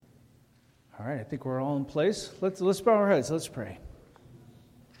All right, I think we're all in place. Let's bow our heads. Let's pray.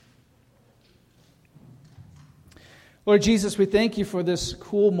 Lord Jesus, we thank you for this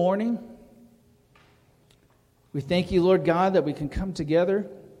cool morning. We thank you, Lord God, that we can come together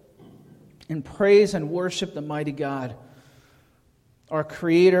and praise and worship the mighty God, our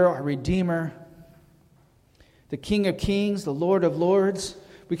Creator, our Redeemer, the King of Kings, the Lord of Lords.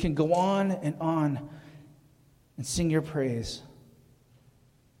 We can go on and sing your praise.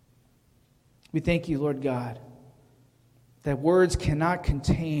 We thank you, Lord God, that words cannot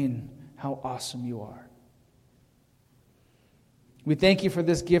contain how awesome you are. We thank you for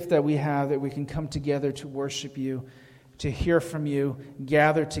this gift that we have, that we can come together to worship you, to hear from you,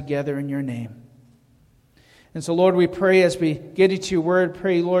 gather together in your name. And so, Lord, we pray as we get into your word,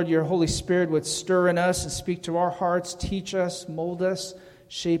 pray, Lord, your Holy Spirit would stir in us and speak to our hearts, teach us, mold us,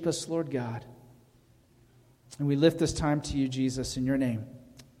 shape us, Lord God. And we lift this time to you, Jesus, in your name.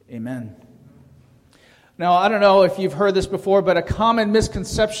 Amen. Now, I don't know if you've heard this before, but a common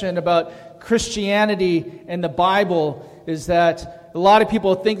misconception about Christianity and the Bible is that a lot of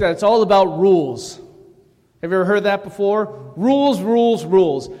people think that it's all about rules. Have you ever heard that before? Rules, rules,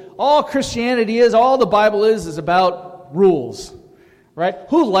 rules. All Christianity is, all the Bible is about rules, right?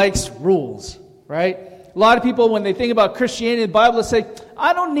 Who likes rules, right? A lot of people, when they think about Christianity and the Bible, they say,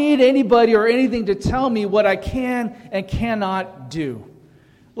 I don't need anybody or anything to tell me what I can and cannot do.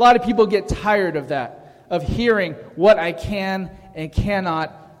 A lot of people get tired of that, of hearing what I can and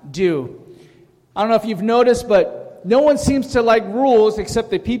cannot do. I don't know if you've noticed, but no one seems to like rules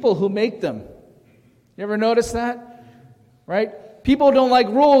except the people who make them. You ever notice that? Right? People don't like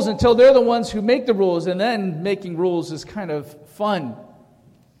rules until they're the ones who make the rules, and then making rules is kind of fun.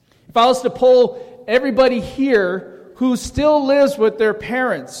 If I was to poll everybody here who still lives with their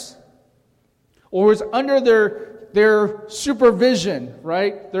parents or is under their supervision,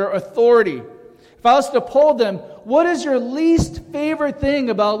 right, their authority, if I was to poll them, what is your least favorite thing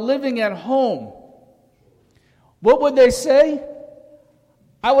about living at home? What would they say?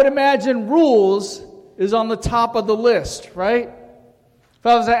 I would imagine rules is on the top of the list, right? If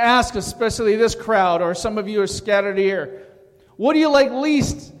I was to ask, especially this crowd, or some of you are scattered here, what do you like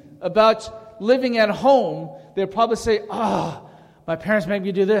least about living at home? They'd probably say, my parents make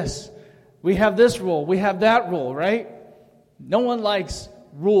me do this. We have this rule. We have that rule, right? No one likes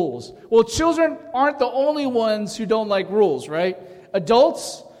rules. Well, children aren't the only ones who don't like rules, right?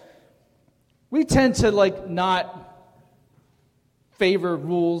 Adults, we tend to not favor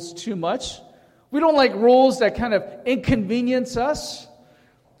rules too much. We don't like rules that kind of inconvenience us,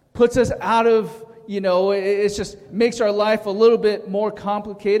 puts us out of, it just makes our life a little bit more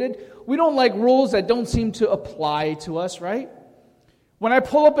complicated. We don't like rules that don't seem to apply to us, right? When I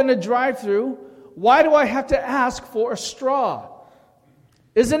pull up in a drive-thru, why do I have to ask for a straw?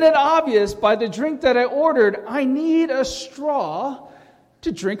 Isn't it obvious by the drink that I ordered, I need a straw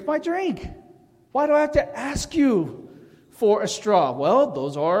to drink my drink? Why do I have to ask you for a straw? Well,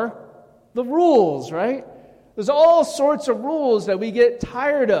 those are the rules, right? There's all sorts of rules that we get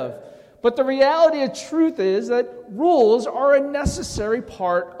tired of. But the reality of truth is that rules are a necessary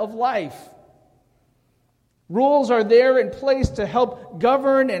part of life. Rules are there in place to help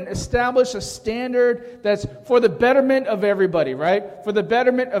govern and establish a standard that's for the betterment of everybody, right? For the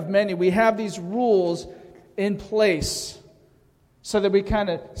betterment of many. We have these rules in place so that we kind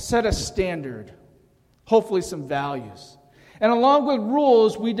of set a standard, hopefully some values. And along with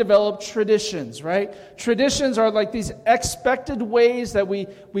rules, we develop traditions, right? Traditions are like these expected ways that we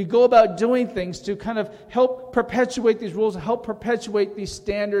go about doing things to kind of help perpetuate these rules, help perpetuate these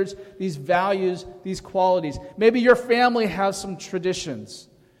standards, these values, these qualities. Maybe your family has some traditions.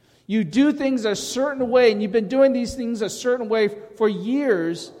 You do things a certain way, and you've been doing these things a certain way for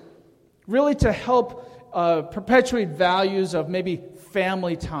years, really to help perpetuate values of maybe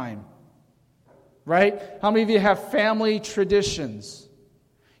family time. Right? How many of you have family traditions?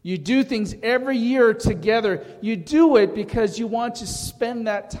 You do things every year together. You do it because you want to spend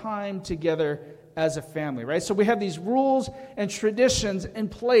that time together as a family, right? So we have these rules and traditions in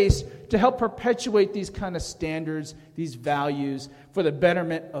place to help perpetuate these kind of standards, these values for the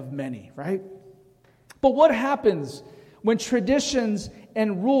betterment of many, right? But what happens when traditions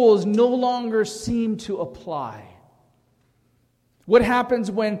and rules no longer seem to apply? What happens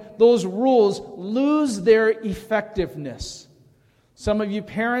when those rules lose their effectiveness? Some of you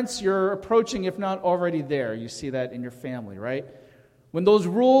parents, you're approaching, if not already there. You see that in your family, right? When those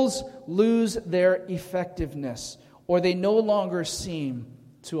rules lose their effectiveness or they no longer seem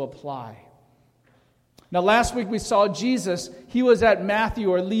to apply. Now, last week we saw Jesus. He was at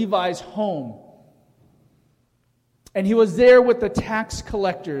Matthew or Levi's home. And he was there with the tax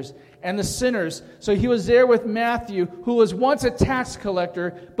collectors and the sinners. So he was there with Matthew, who was once a tax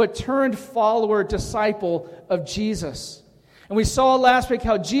collector, but turned follower, disciple of Jesus. And we saw last week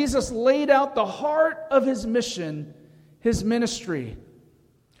how Jesus laid out the heart of his mission, his ministry,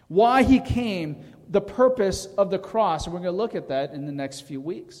 why he came, the purpose of the cross. And we're going to look at that in the next few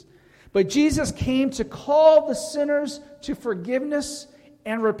weeks. But Jesus came to call the sinners to forgiveness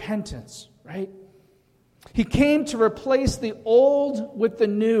and repentance, right? He came to replace the old with the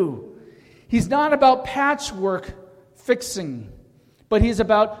new. He's not about patchwork fixing, but he's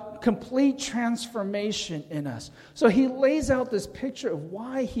about complete transformation in us. So he lays out this picture of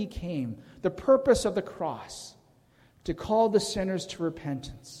why he came, the purpose of the cross, to call the sinners to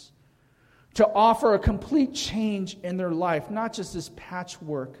repentance, to offer a complete change in their life, not just this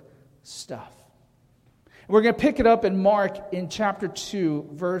patchwork stuff. We're going to pick it up in Mark in chapter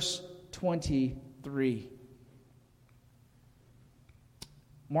 2, verse 23.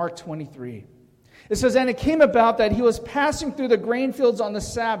 Mark 23. It says, "And it came about that he was passing through the grain fields on the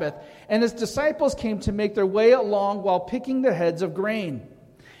Sabbath, and his disciples came to make their way along while picking the heads of grain.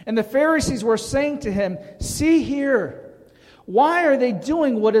 And the Pharisees were saying to him, 'See here, why are they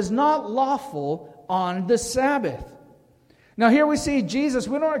doing what is not lawful on the Sabbath?'" Now here we see Jesus.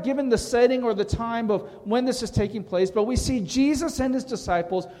 We're not given the setting or the time of when this is taking place, but we see Jesus and his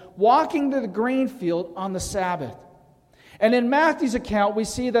disciples walking to the grain field on the Sabbath. And in Matthew's account, we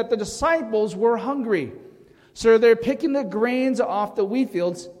see that the disciples were hungry. So they're picking the grains off the wheat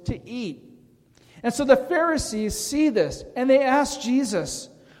fields to eat. And so the Pharisees see this, and they ask Jesus,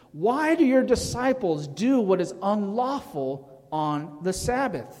 "Why do your disciples do what is unlawful on the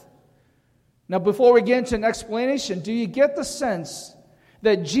Sabbath?" Now, before we get into an explanation, do you get the sense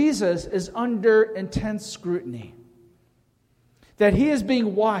that Jesus is under intense scrutiny? That he is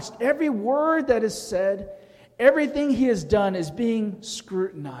being watched. Every word that is said, everything he has done is being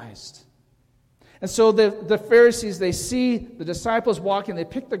scrutinized. And so the Pharisees, they see the disciples walking, they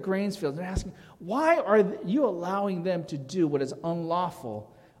pick the grains field, and they're asking, why are you allowing them to do what is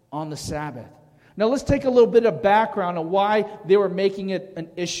unlawful on the Sabbath? Now let's take a little bit of background on why they were making it an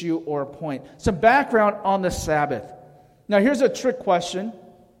issue or a point. Some background on the Sabbath. Now here's a trick question.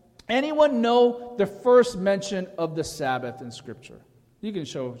 Anyone know the first mention of the Sabbath in Scripture? You can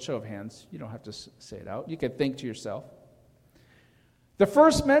show of hands. You don't have to say it out. You can think to yourself. The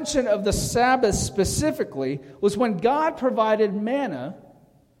first mention of the Sabbath specifically was when God provided manna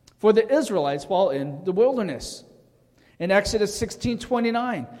for the Israelites while in the wilderness. In Exodus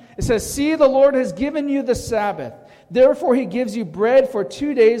 16:29, it says, "See, the Lord has given you the Sabbath. Therefore he gives you bread for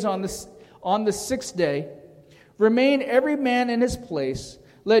 2 days on the sixth day. Remain every man in his place.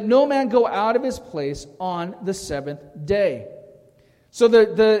 Let no man go out of his place on the seventh day." So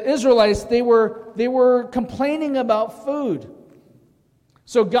the Israelites, they were complaining about food.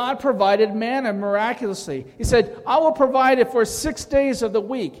 So God provided manna miraculously. He said, "I will provide it for 6 days of the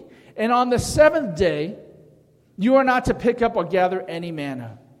week. And on the seventh day, you are not to pick up or gather any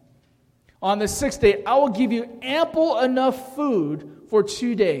manna. On the sixth day, I will give you ample enough food for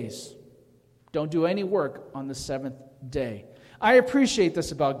 2 days. Don't do any work on the seventh day." I appreciate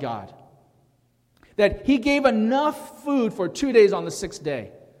this about God. That he gave enough food for 2 days on the sixth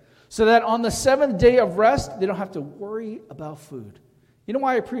day. So that on the seventh day of rest, they don't have to worry about food. You know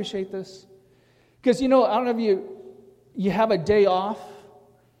why I appreciate this? Because, I don't know if you have a day off.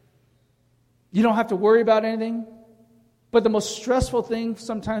 You don't have to worry about anything. But the most stressful thing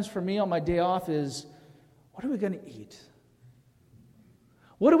sometimes for me on my day off is, what are we going to eat?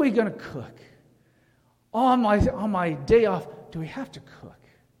 What are we going to cook? On my day off, do we have to cook?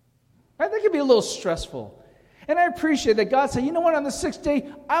 Right? That can be a little stressful. And I appreciate that God said, you know what, on the sixth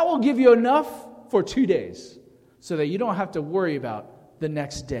day, I will give you enough for 2 days so that you don't have to worry about the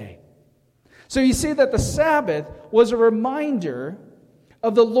next day. So you see that the Sabbath was a reminder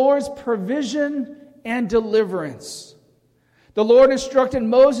of the Lord's provision and deliverance. The Lord instructed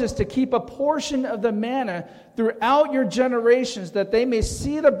Moses to keep a portion of the manna throughout your generations, that they may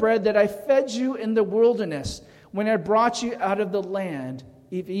see the bread that I fed you in the wilderness when I brought you out of the land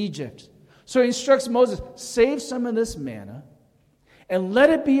of Egypt. So he instructs Moses, save some of this manna and let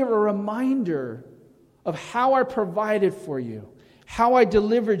it be a reminder of how I provided for you, how I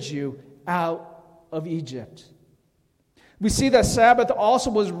delivered you out of Egypt. We see that Sabbath also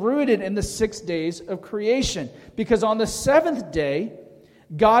was rooted in the 6 days of creation, because on the seventh day,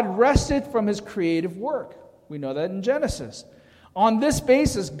 God rested from his creative work. We know that in Genesis. On this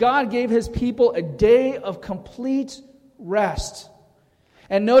basis, God gave his people a day of complete rest.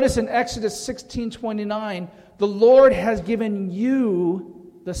 And notice in Exodus 16:29, the Lord has given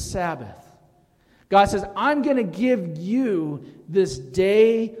you the Sabbath. God says, I'm going to give you this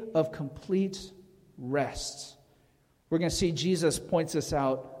day of complete rest. We're going to see Jesus points this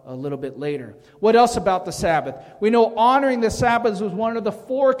out a little bit later. What else about the Sabbath? We know honoring the Sabbath was one of the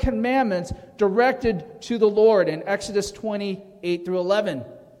 4 commandments directed to the Lord in Exodus 20:8 through 11.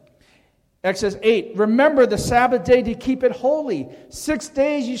 Exodus 8, remember the Sabbath day to keep it holy. 6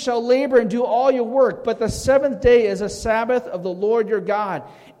 days you shall labor and do all your work, but the 7th day is a Sabbath of the Lord your God.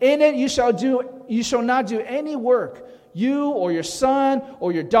 In it you shall not do any work, you or your son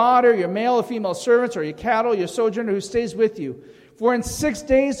or your daughter, your male or female servants, or your cattle, your sojourner who stays with you. For in 6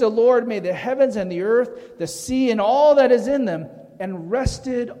 days the Lord made the heavens and the earth, the sea and all that is in them, and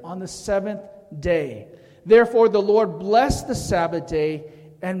rested on the 7th day. Therefore the Lord blessed the Sabbath day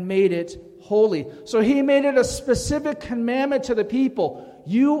and made it holy. So he made it a specific commandment to the people.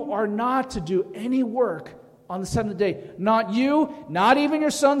 You are not to do any work on the 7th day. Not you, not even your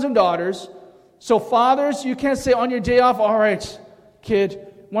sons and daughters. So fathers, you can't say on your day off, all right,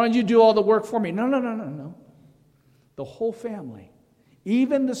 kid, why don't you do all the work for me? No. The whole family,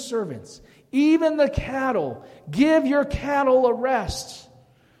 even the servants, even the cattle, give your cattle a rest.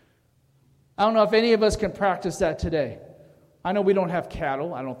 I don't know if any of us can practice that today. I know we don't have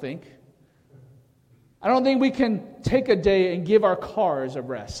cattle, I don't think. I don't think we can take a day and give our cars a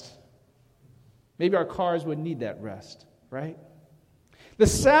rest. Maybe our cars would need that rest, right? The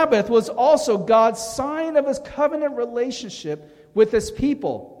Sabbath was also God's sign of his covenant relationship with his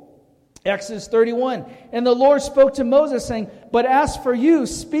people. Exodus 31, and the Lord spoke to Moses, saying, but as for you,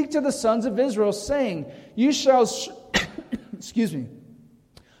 speak to the sons of Israel, saying, you shall,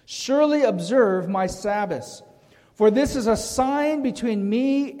 surely observe my Sabbaths. For this is a sign between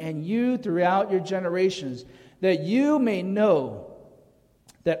me and you throughout your generations, that you may know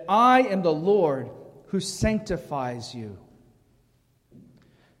that I am the Lord who sanctifies you.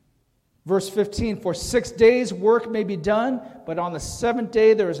 Verse 15, for 6 days work may be done, but on the 7th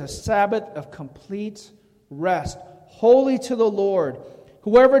day there is a Sabbath of complete rest, holy to the Lord.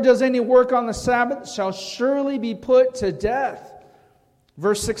 Whoever does any work on the Sabbath shall surely be put to death.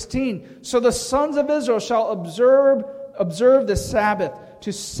 Verse 16, so the sons of Israel shall observe the Sabbath,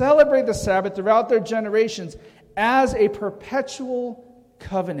 to celebrate the Sabbath throughout their generations as a perpetual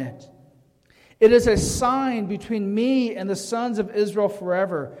covenant. It is a sign between me and the sons of Israel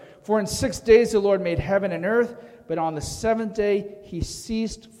forever. For in 6 days the Lord made heaven and earth, but on the 7th day he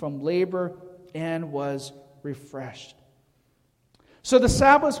ceased from labor and was refreshed. So the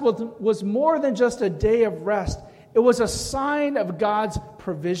Sabbath was more than just a day of rest. It was a sign of God's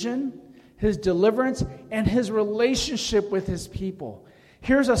provision, his deliverance, and his relationship with his people.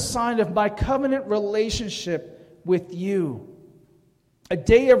 Here's a sign of my covenant relationship with you. A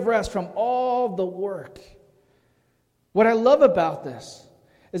day of rest from all the work. What I love about this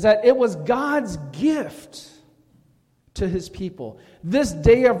is that it was God's gift to his people. This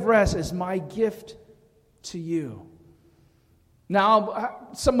day of rest is my gift to you. Now,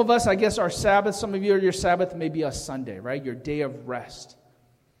 some of us, I guess, our Sabbath, some of you, your Sabbath may be a Sunday, right? Your day of rest.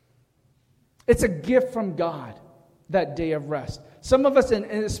 It's a gift from God, that day of rest. Some of us, and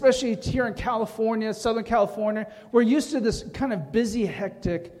especially here in California, Southern California, we're used to this kind of busy,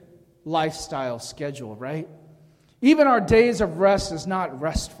 hectic lifestyle schedule, right? Even our days of rest is not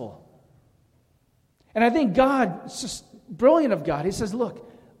restful. And I think God, it's just brilliant of God. He says, look,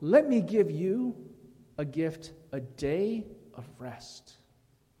 let me give you a gift, a day of rest.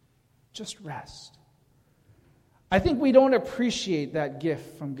 Just rest. I think we don't appreciate that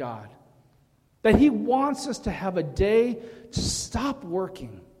gift from God. That he wants us to have a day to stop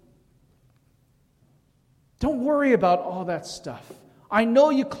working. Don't worry about all that stuff. I know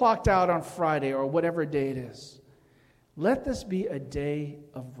you clocked out on Friday or whatever day it is. Let this be a day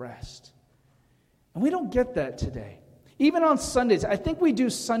of rest. And we don't get that today. Even on Sundays, I think we do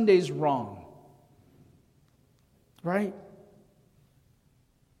Sundays wrong. Right?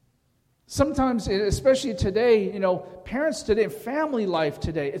 Sometimes, especially today, parents today, family life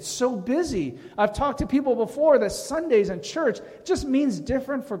today, it's so busy. I've talked to people before that Sundays and church just means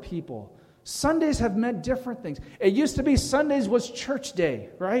different for people. Sundays have meant different things. It used to be Sundays was church day,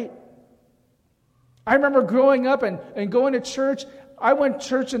 right? I remember growing up and going to church. I went to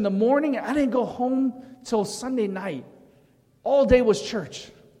church in the morning. I didn't go home till Sunday night. All day was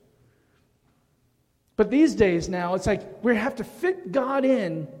church. But these days now, it's like we have to fit God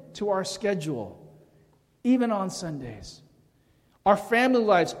in to our schedule, even on Sundays. Our family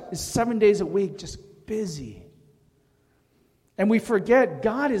lives is 7 days a week, just busy. And we forget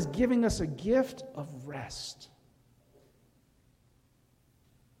God is giving us a gift of rest.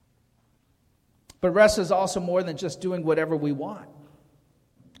 But rest is also more than just doing whatever we want.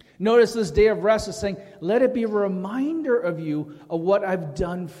 Notice this day of rest is saying, let it be a reminder of you of what I've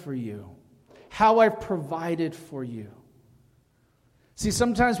done for you, how I've provided for you. See,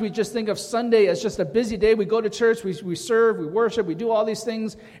 sometimes we just think of Sunday as just a busy day. We go to church, we serve, we worship, we do all these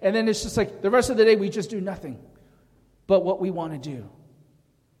things, and then it's just like the rest of the day we just do nothing but what we want to do.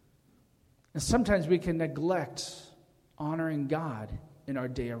 And sometimes we can neglect honoring God in our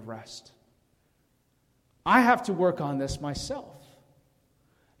day of rest. I have to work on this myself.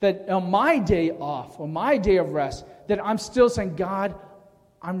 That on my day off, on my day of rest, that I'm still saying, God,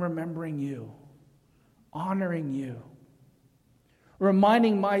 I'm remembering you, honoring you,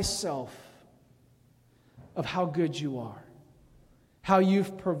 reminding myself of how good you are, how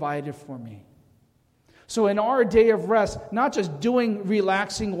you've provided for me. So in our day of rest, not just doing,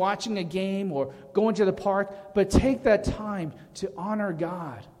 relaxing, watching a game or going to the park, but take that time to honor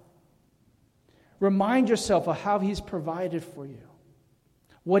God. Remind yourself of how He's provided for you,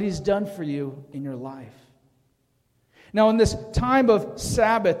 what He's done for you in your life. Now, in this time of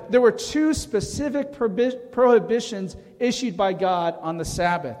Sabbath, there were two specific prohibitions issued by God on the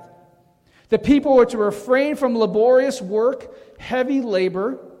Sabbath. The people were to refrain from laborious work, heavy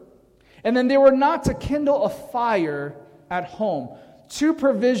labor, and then they were not to kindle a fire at home. Two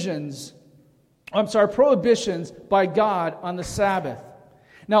prohibitions by God on the Sabbath.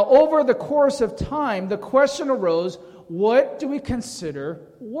 Now, over the course of time, the question arose, what do we consider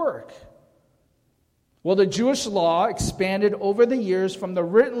work? Well, the Jewish law expanded over the years from the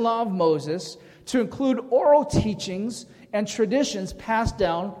written law of Moses to include oral teachings and traditions passed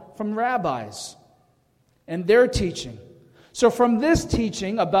down from rabbis and their teaching. So from this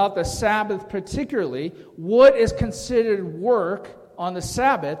teaching about the Sabbath particularly, what is considered work on the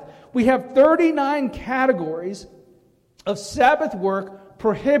Sabbath, we have 39 categories of Sabbath work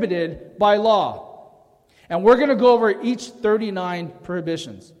prohibited by law. And we're going to go over each 39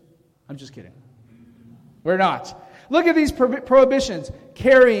 prohibitions. I'm just kidding. We're not. Look at these prohibitions: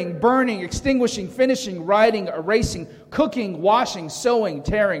 carrying, burning, extinguishing, finishing, writing, erasing, cooking, washing, sewing,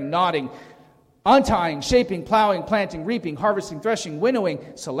 tearing, knotting, untying, shaping, plowing, planting, reaping, harvesting, threshing, winnowing,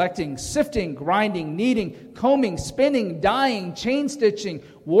 selecting, sifting, grinding, kneading, combing, spinning, dyeing, chain stitching,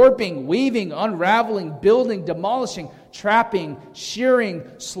 warping, weaving, unraveling, building, demolishing, trapping, shearing,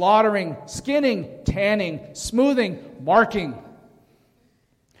 slaughtering, skinning, tanning, smoothing, marking.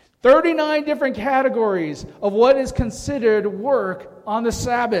 39 different categories of what is considered work on the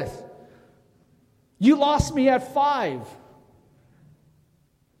Sabbath. You lost me at 5.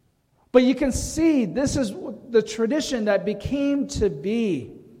 But you can see this is the tradition that became to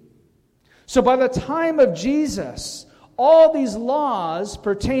be. So by the time of Jesus, all these laws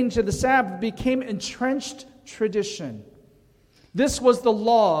pertaining to the Sabbath became entrenched tradition. This was the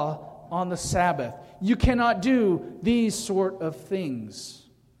law on the Sabbath. You cannot do these sort of things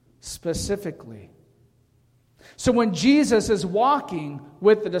specifically. So when Jesus is walking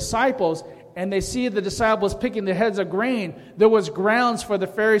with the disciples and they see the disciples picking the heads of grain, there was grounds for the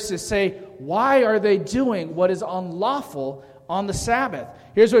Pharisees to say, why are they doing what is unlawful on the Sabbath?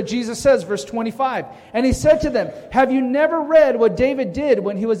 Here's what Jesus says, verse 25. And he said to them, have you never read what David did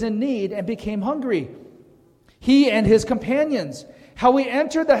when he was in need and became hungry? He and his companions, how he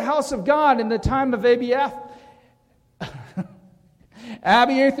entered the house of God in the time of Abiathar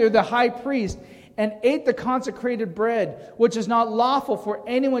the high priest, and ate the consecrated bread, which is not lawful for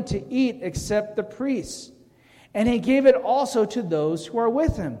anyone to eat except the priests. And he gave it also to those who are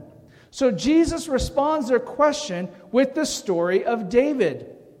with him. So Jesus responds to their question with the story of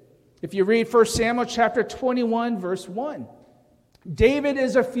David. If you read 1 Samuel chapter 21, verse 1. David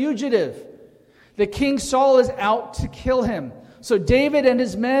is a fugitive. The king Saul is out to kill him. So David and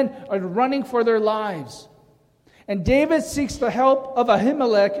his men are running for their lives. And David seeks the help of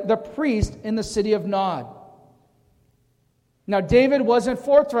Ahimelech, the priest in the city of Nod. Now, David wasn't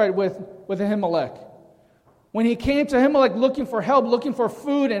forthright with Ahimelech. When he came to Ahimelech looking for help, looking for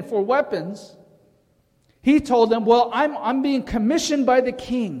food and for weapons, he told him, well, I'm being commissioned by the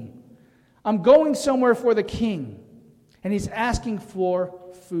king. I'm going somewhere for the king. And he's asking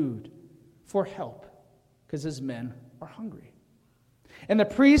for food, for help, because his men are hungry. And the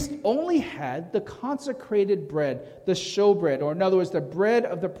priest only had the consecrated bread, the showbread, or in other words, the bread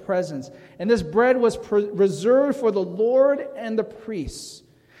of the presence. And this bread was reserved for the Lord and the priests.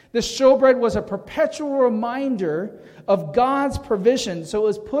 This showbread was a perpetual reminder of God's provision. So it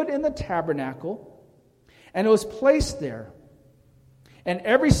was put in the tabernacle, and it was placed there. And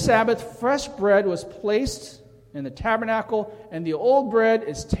every Sabbath, fresh bread was placed in the tabernacle, and the old bread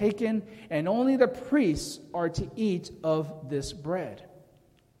is taken, and only the priests are to eat of this bread.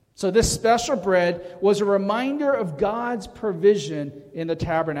 So this special bread was a reminder of God's provision in the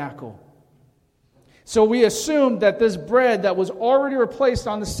tabernacle. So we assume that this bread that was already replaced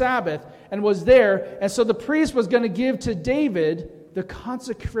on the Sabbath and was there, and so the priest was going to give to David the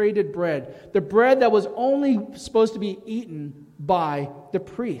consecrated bread, the bread that was only supposed to be eaten by the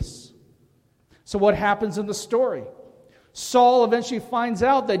priests. So what happens in the story? Saul eventually finds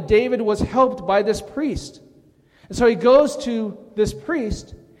out that David was helped by this priest. And so he goes to this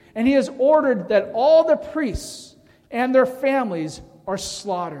priest, and he has ordered that all the priests and their families are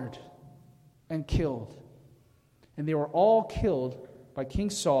slaughtered and killed. And they were all killed by King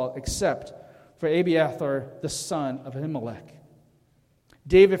Saul except for Abiathar, the son of Ahimelech.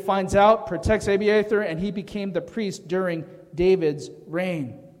 David finds out, protects Abiathar, and he became the priest during David's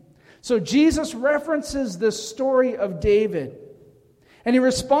reign. So Jesus references this story of David. And he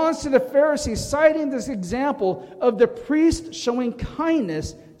responds to the Pharisees, citing this example of the priest showing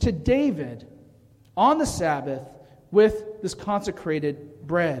kindness to David on the Sabbath with this consecrated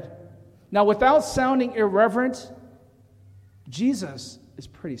bread. Now, without sounding irreverent, Jesus is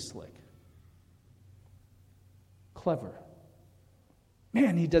pretty slick. Clever.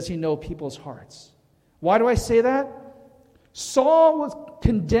 Man, does he know people's hearts. Why do I say that? Saul was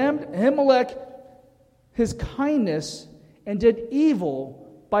condemned Ahimelech his kindness and did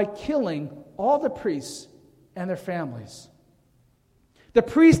evil by killing all the priests and their families. The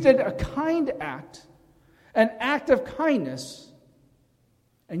priest did a kind act, an act of kindness,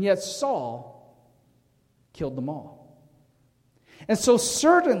 and yet Saul killed them all. And so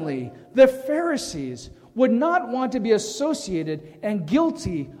certainly the Pharisees would not want to be associated and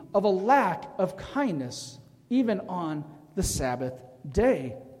guilty of a lack of kindness, even on the Sabbath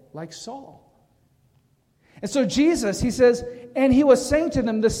day, like Saul. And so Jesus, he says, and he was saying to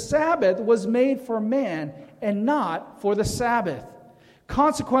them, the Sabbath was made for man and not for the Sabbath.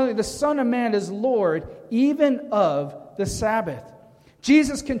 Consequently, the Son of Man is Lord even of the Sabbath.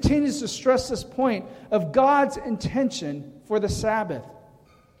 Jesus continues to stress this point of God's intention for the Sabbath.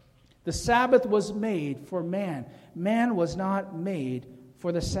 The Sabbath was made for man. Man was not made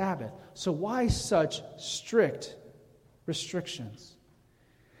for the Sabbath. So why such strict restrictions?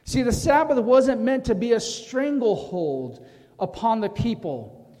 See, the Sabbath wasn't meant to be a stranglehold upon the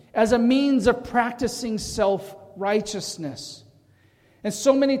people as a means of practicing self-righteousness. And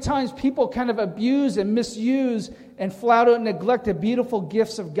so many times people kind of abuse and misuse and flat out neglect the beautiful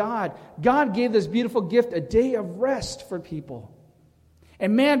gifts of God. God gave this beautiful gift, a day of rest for people.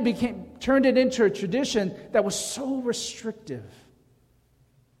 And man turned it into a tradition that was so restrictive.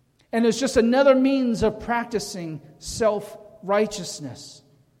 And it's just another means of practicing self-righteousness.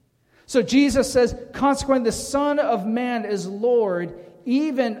 So Jesus says, consequently, the Son of Man is Lord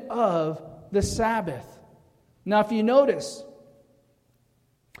even of the Sabbath. Now, if you notice,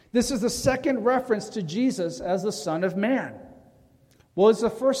 this is the second reference to Jesus as the Son of Man. What was the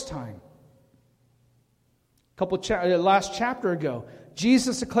first time? Last chapter ago,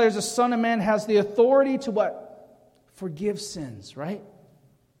 Jesus declares the Son of Man has the authority to what? Forgive sins, right?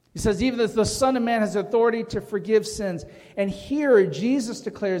 He says even the Son of Man has authority to forgive sins. And here Jesus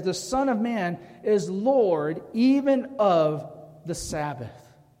declares the Son of Man is Lord even of the Sabbath.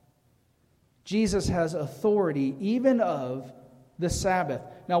 Jesus has authority even of the Sabbath.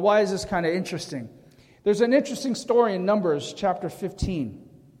 Now, why is this kind of interesting? There's an interesting story in Numbers chapter 15,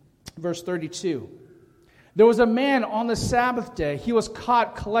 verse 32. There was a man on the Sabbath day. He was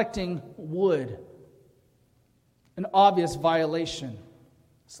caught collecting wood. An obvious violation.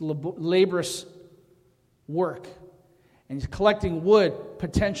 It's laborious work. And he's collecting wood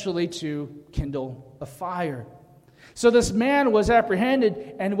potentially to kindle a fire. So this man was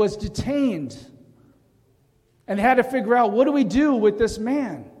apprehended and was detained. And they had to figure out, what do we do with this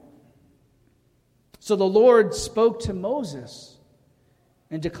man? So the Lord spoke to Moses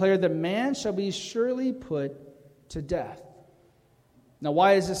and declared, the man shall be surely put to death. Now,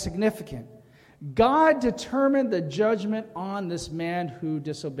 why is this significant? God determined the judgment on this man who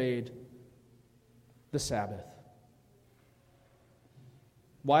disobeyed the Sabbath.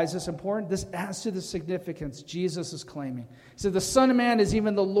 Why is this important? This adds to the significance Jesus is claiming. He said, the Son of Man is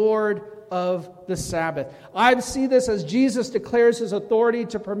even the Lord of the Sabbath. I see this as Jesus declares his authority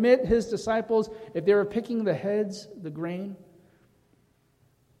to permit his disciples, if they were picking the heads, the grain,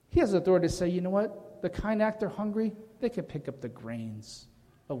 he has authority to say, you know what? The kind act they're hungry, they can pick up the grains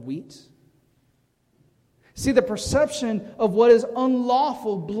of wheat. See, the perception of what is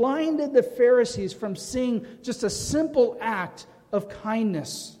unlawful blinded the Pharisees from seeing just a simple act of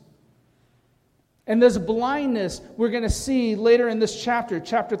kindness. And this blindness we're going to see later in this chapter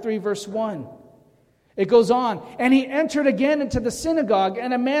 3, verse 1. It goes on. And he entered again into the synagogue,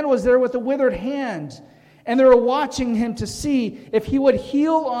 and a man was there with a withered hand. And they were watching him to see if he would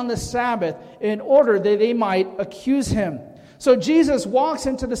heal on the Sabbath in order that they might accuse him. So Jesus walks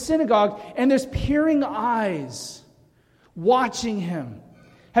into the synagogue, and there's peering eyes watching him.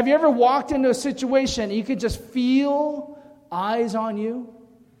 Have you ever walked into a situation and you could just feel eyes on you?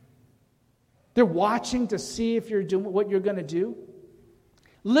 They're watching to see if you're doing what you're going to do.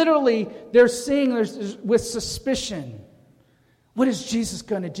 Literally, they're seeing with suspicion. What is Jesus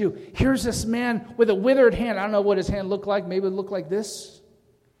going to do? Here's this man with a withered hand. I don't know what his hand looked like. Maybe it looked like this.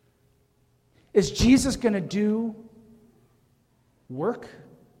 Is Jesus going to do work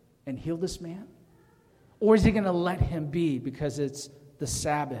and heal this man? Or is he going to let him be because it's the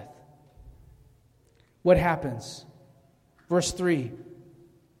Sabbath? What happens? Verse 3.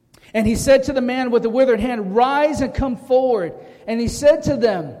 And he said to the man with the withered hand, "Rise and come forward." And he said to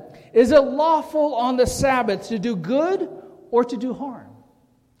them, "Is it lawful on the Sabbath to do good or to do harm?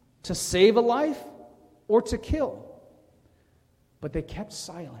 To save a life or to kill?" But they kept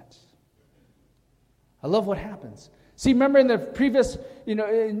silent. I love what happens. See, remember in the previous,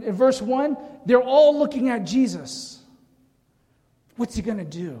 in verse 1, they're all looking at Jesus. What's he going to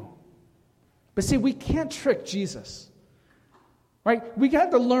do? But see, we can't trick Jesus. Right? We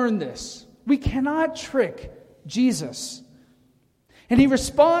got to learn this. We cannot trick Jesus. And he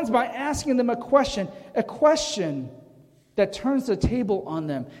responds by asking them a question that turns the table on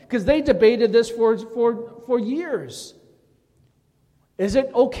them. Because they debated this for years. Is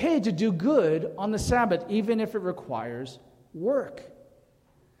it okay to do good on the Sabbath, even if it requires work?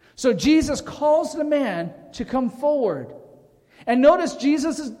 So Jesus calls the man to come forward. And notice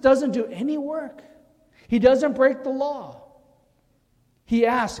Jesus doesn't do any work. He doesn't break the law. He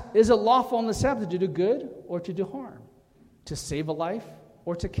asks, is it lawful on the Sabbath to do good or to do harm? To save a life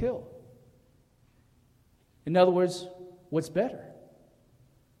or to kill? In other words, what's better?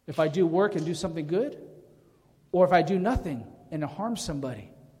 If I do work and do something good, or if I do nothing and harm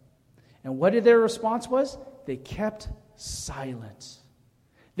somebody? And what did their response was? They kept silent.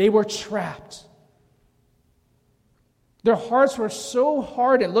 They were trapped. Their hearts were so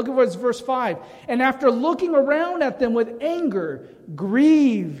hardened. Look at verse 5. And after looking around at them with anger,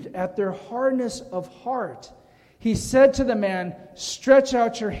 grieved at their hardness of heart, he said to the man, "Stretch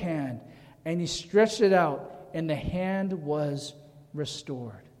out your hand." And he stretched it out, and the hand was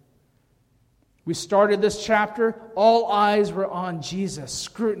restored. We started this chapter, all eyes were on Jesus,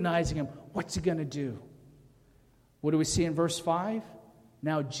 scrutinizing him. What's he going to do? What do we see in verse 5?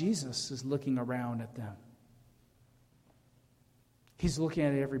 Now Jesus is looking around at them. He's looking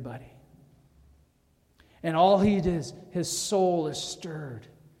at everybody. And all he does, his soul is stirred.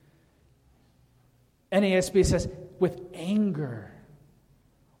 NASB says, with anger.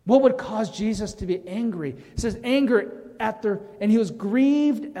 What would cause Jesus to be angry? It says anger at and he was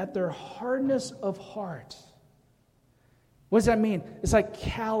grieved at their hardness of heart. What does that mean? It's like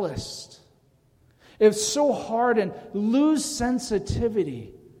calloused. It's so hardened, lose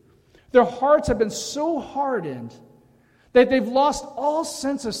sensitivity. Their hearts have been so hardened that they've lost all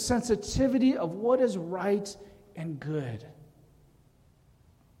sense of sensitivity of what is right and good.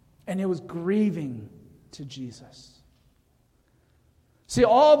 And it was grieving to Jesus. See,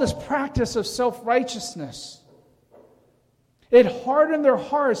 all this practice of self-righteousness, it hardened their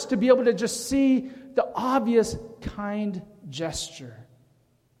hearts to be able to just see the obvious kind gesture.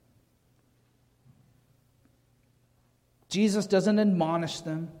 Jesus doesn't admonish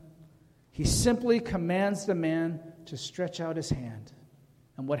them. He simply commands the man to stretch out his hand.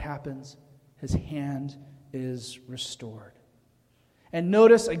 And what happens? His hand is restored. And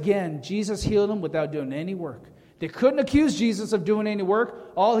notice again, Jesus healed him without doing any work. They couldn't accuse Jesus of doing any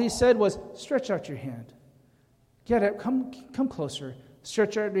work. All he said was, stretch out your hand. Get it, come closer.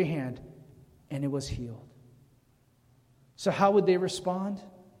 Stretch out your hand. And it was healed. So how would they respond?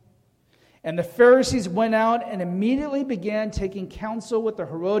 And the Pharisees went out and immediately began taking counsel with the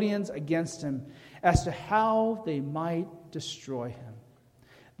Herodians against him as to how they might destroy him.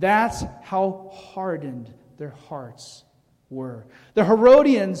 That's how hardened their hearts were. The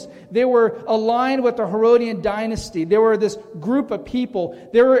Herodians, they were aligned with the Herodian dynasty. They were this group of people.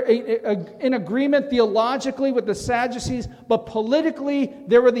 They were in agreement theologically with the Sadducees, but politically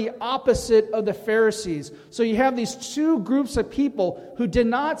they were the opposite of the Pharisees. So you have these two groups of people who did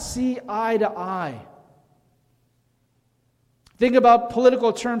not see eye to eye. Think about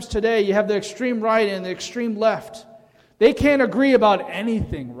political terms today. You have the extreme right and the extreme left. They can't agree about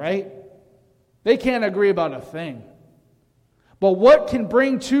anything, right? They can't agree about a thing. But what can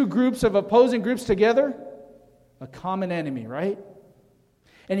bring two groups of opposing groups together? A common enemy, right?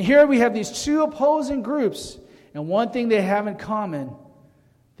 And here we have these two opposing groups, and one thing they have in common,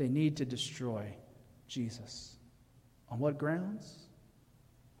 they need to destroy Jesus. On what grounds?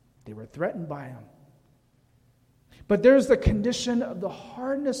 They were threatened by him. But there's the condition of the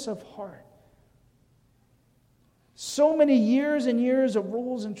hardness of heart. So many years and years of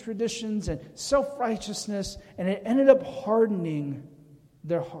rules and traditions and self-righteousness, and it ended up hardening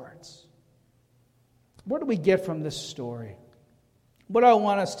their hearts. What do we get from this story? What I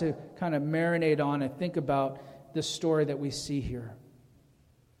want us to kind of marinate on and think about this story that we see here.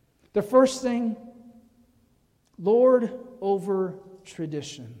 The first thing, Lord over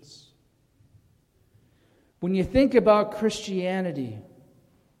traditions. When you think about Christianity,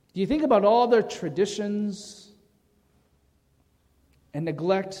 do you think about all the traditions and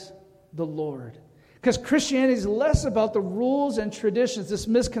neglect the Lord? Because Christianity is less about the rules and traditions, this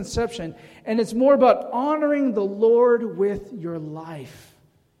misconception, and it's more about honoring the Lord with your life.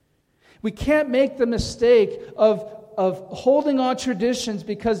 We can't make the mistake of holding on traditions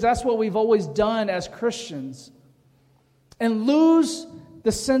because that's what we've always done as Christians and lose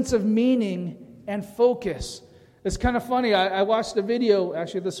the sense of meaning and focus. It's kind of funny. I watched a video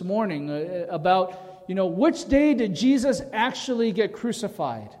actually this morning about, which day did Jesus actually get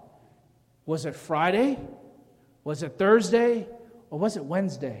crucified? Was it Friday? Was it Thursday? Or was it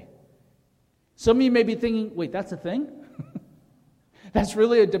Wednesday? Some of you may be thinking, wait, that's a thing? That's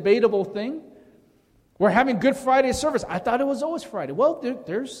really a debatable thing? We're having Good Friday service. I thought it was always Friday. Well,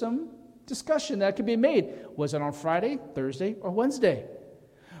 there's some discussion that could be made. Was it on Friday, Thursday, or Wednesday?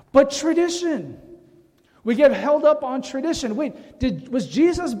 But tradition. We get held up on tradition. Wait, was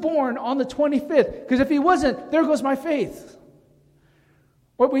Jesus born on the 25th? Because if he wasn't, there goes my faith.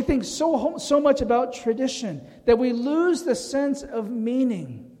 Or we think so much about tradition that we lose the sense of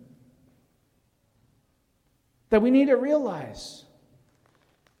meaning that we need to realize.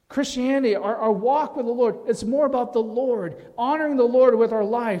 Christianity, our walk with the Lord, it's more about the Lord, honoring the Lord with our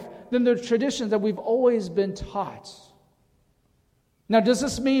life than the traditions that we've always been taught. Now, does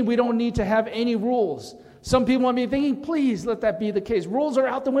this mean we don't need to have any rules? Some people might be thinking, please let that be the case. Rules are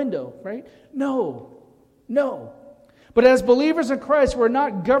out the window, right? No. But as believers in Christ, we're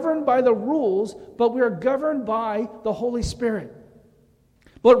not governed by the rules, but we are governed by the Holy Spirit.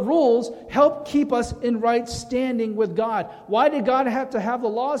 But rules help keep us in right standing with God. Why did God have to have the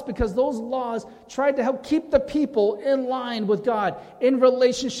laws? Because those laws tried to help keep the people in line with God, in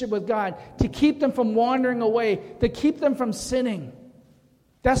relationship with God, to keep them from wandering away, to keep them from sinning.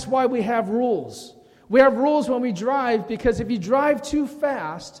 That's why we have rules. We have rules when we drive, because if you drive too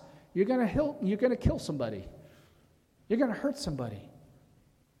fast, you're going to kill somebody. You're going to hurt somebody.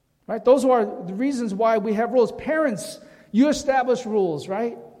 Right? Those are the reasons why we have rules. Parents, you establish rules,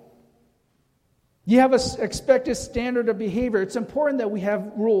 right? You have an expected standard of behavior. It's important that we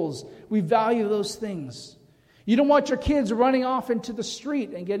have rules. We value those things. You don't want your kids running off into the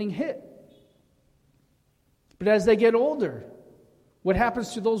street and getting hit. But as they get older, what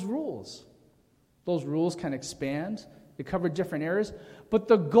happens to those rules? Those rules can expand. They cover different areas. But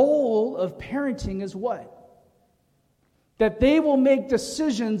the goal of parenting is what? That they will make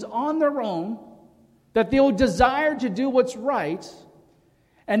decisions on their own, that they will desire to do what's right,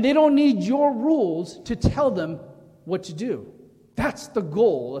 and they don't need your rules to tell them what to do. That's the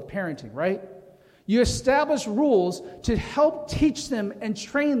goal of parenting, right? You establish rules to help teach them and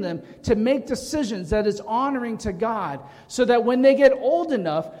train them to make decisions that is honoring to God, so that when they get old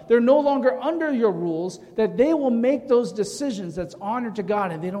enough, they're no longer under your rules, that they will make those decisions that's honored to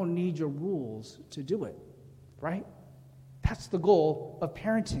God, and they don't need your rules to do it, right? That's the goal of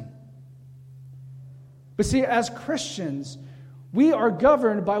parenting. But see, as Christians, we are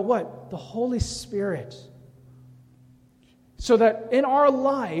governed by what? The Holy Spirit. So that in our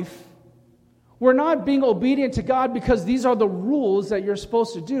life, we're not being obedient to God because these are the rules that you're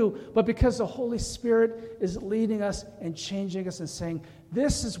supposed to do, but because the Holy Spirit is leading us and changing us and saying,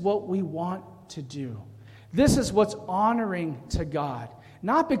 this is what we want to do. This is what's honoring to God.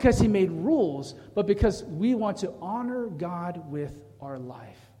 Not because He made rules, but because we want to honor God with our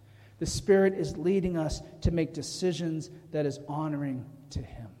life. The Spirit is leading us to make decisions that is honoring to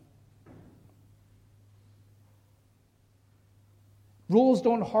Him. Rules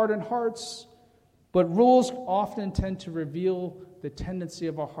don't harden hearts, but rules often tend to reveal the tendency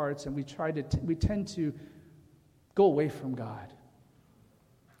of our hearts, and we tend to go away from God.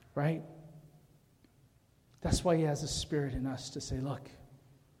 Right? That's why He has a Spirit in us to say, look,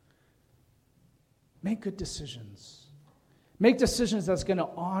 make good decisions. Make decisions that's going to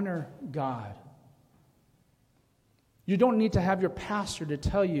honor God. You don't need to have your pastor to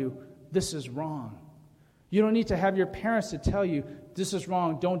tell you this is wrong. You don't need to have your parents to tell you this is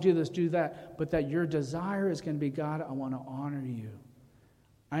wrong, don't do this, do that, but that your desire is going to be, God, I want to honor you.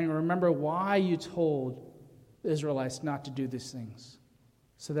 I remember why you told the Israelites not to do these things,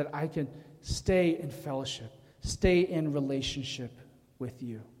 so that I can stay in fellowship, stay in relationship with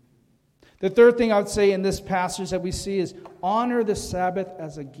you. The third thing I would say in this passage that we see is honor the Sabbath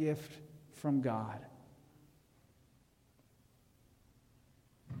as a gift from God.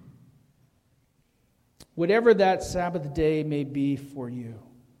 Whatever that Sabbath day may be for you,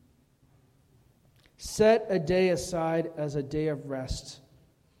 set a day aside as a day of rest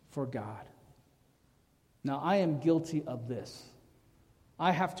for God. Now, I am guilty of this.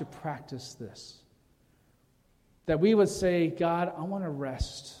 I have to practice this. That we would say, God, I want to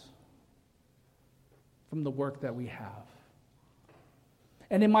rest from the work that we have.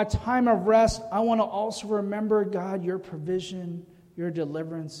 And in my time of rest, I want to also remember, God, your provision, your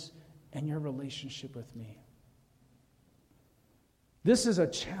deliverance, and your relationship with me. This is a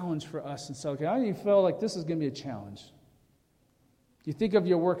challenge for us in Southern California. I even feel like this is going to be a challenge. You think of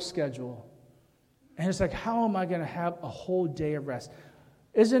your work schedule, and it's like, how am I going to have a whole day of rest?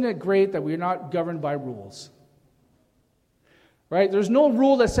 Isn't it great that we're not governed by rules? Right? There's no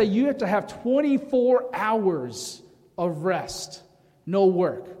rule that says you have to have 24 hours of rest, no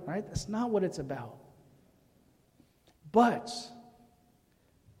work. Right? That's not what it's about. But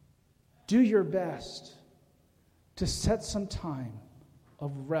do your best to set some time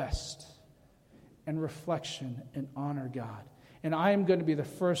of rest and reflection and honor God. And I am going to be the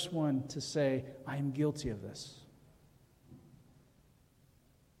first one to say, I am guilty of this.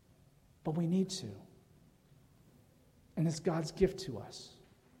 But we need to. And it's God's gift to us.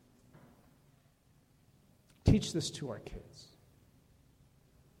 Teach this to our kids.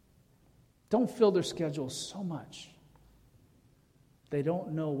 Don't fill their schedules so much. They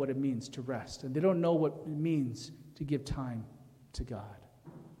don't know what it means to rest, and they don't know what it means to give time to God.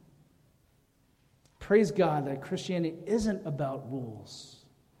 Praise God that Christianity isn't about rules.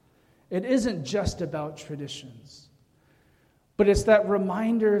 It isn't just about traditions. But it's that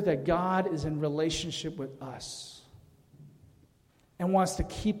reminder that God is in relationship with us and wants to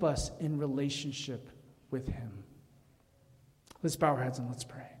keep us in relationship with Him. Let's bow our heads and let's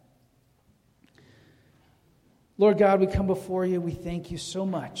pray. Lord God, we come before you. We thank you so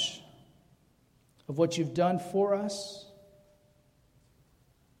much of what you've done for us,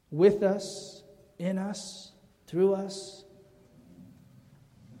 with us, in us, through us.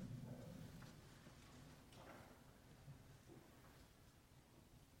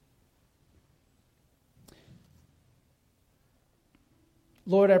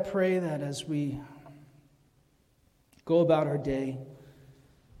 Lord, I pray that as we go about our day,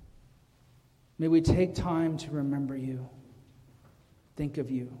 may we take time to remember you, think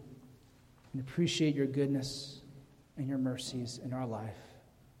of you, and appreciate your goodness and your mercies in our life.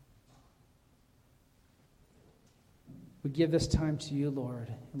 We give this time to you,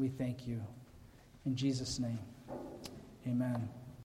 Lord, and we thank you. In Jesus' name, amen.